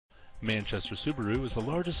Manchester Subaru is the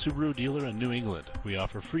largest Subaru dealer in New England. We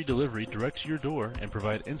offer free delivery direct to your door and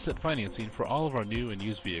provide instant financing for all of our new and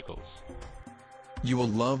used vehicles. You will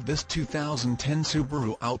love this 2010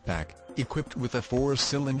 Subaru Outback, equipped with a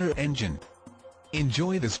 4-cylinder engine.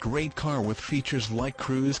 Enjoy this great car with features like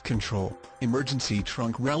cruise control, emergency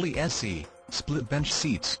trunk rally SE, split bench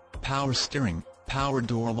seats, power steering, power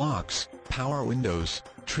door locks, power windows,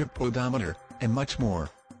 trip odometer, and much more.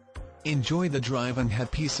 Enjoy the drive and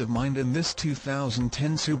have peace of mind in this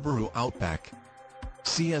 2010 Subaru Outback.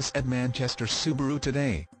 See us at Manchester Subaru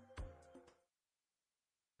today.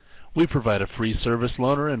 We provide a free service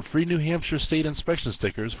loaner and free New Hampshire state inspection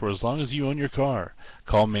stickers for as long as you own your car.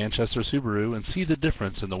 Call Manchester Subaru and see the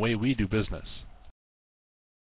difference in the way we do business.